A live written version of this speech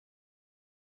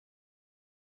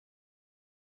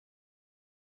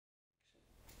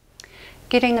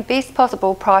Getting the best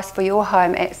possible price for your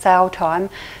home at sale time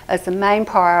is the main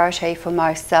priority for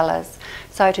most sellers.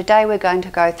 So today we're going to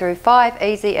go through 5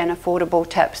 easy and affordable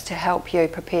tips to help you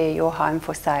prepare your home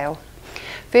for sale.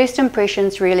 First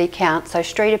impressions really count, so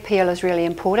street appeal is really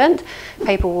important.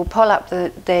 People will pull up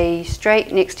the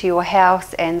street next to your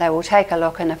house and they will take a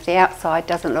look, and if the outside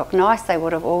doesn't look nice, they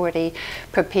would have already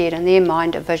prepared in their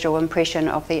mind a visual impression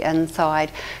of the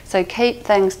inside. So keep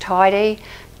things tidy,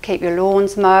 keep your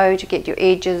lawns mowed, get your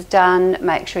edges done,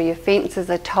 make sure your fences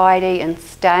are tidy and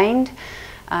stained,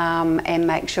 and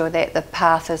make sure that the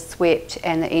path is swept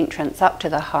and the entrance up to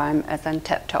the home is in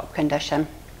tip-top condition.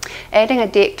 Adding a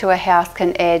deck to a house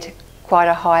can add quite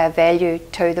a higher value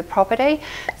to the property,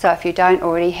 so if you don't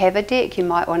already have a deck, you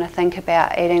might want to think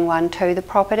about adding one to the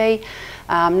property.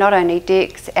 Not only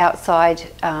decks, outside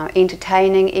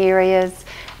entertaining areas,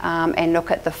 and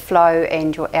look at the flow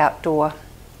and your outdoor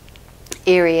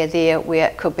area there where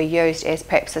it could be used as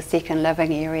perhaps a second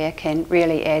living area can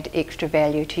really add extra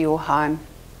value to your home.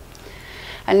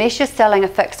 Unless you're selling a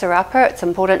fixer-upper, it's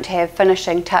important to have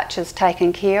finishing touches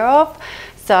taken care of.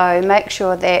 So make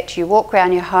sure that you walk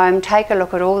around your home, take a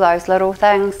look at all those little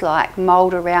things like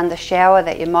mould around the shower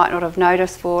that you might not have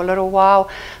noticed for a little while.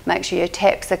 Make sure your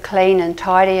taps are clean and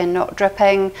tidy and not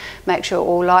dripping. Make sure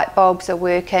all light bulbs are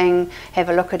working. Have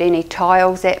a look at any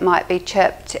tiles that might be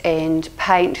chipped and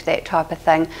paint, that type of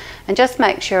thing. And just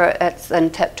make sure it's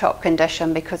in tip-top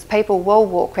condition, because people will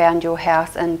walk around your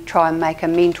house and try and make a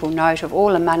mental note of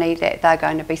all the money that they're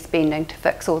going to be spending to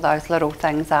fix all those little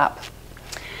things up.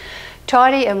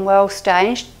 Tidy and well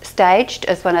staged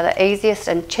is one of the easiest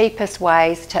and cheapest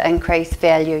ways to increase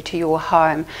value to your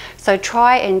home. So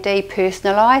try and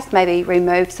depersonalise, maybe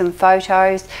remove some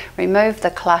photos, remove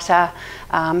the clutter,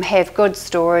 have good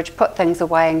storage, put things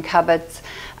away in cupboards.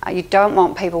 You don't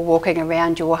want people walking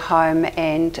around your home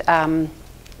and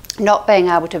not being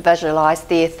able to visualise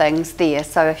their things there.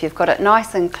 So if you've got it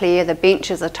nice and clear, the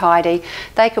benches are tidy,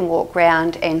 they can walk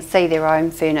round and see their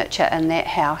own furniture in that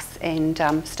house and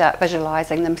start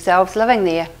visualising themselves living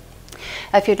there.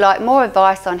 If you'd like more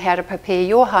advice on how to prepare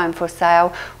your home for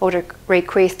sale or to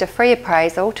request a free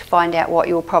appraisal to find out what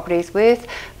your property is worth,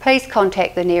 please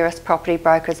contact the nearest property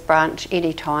brokers branch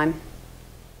anytime.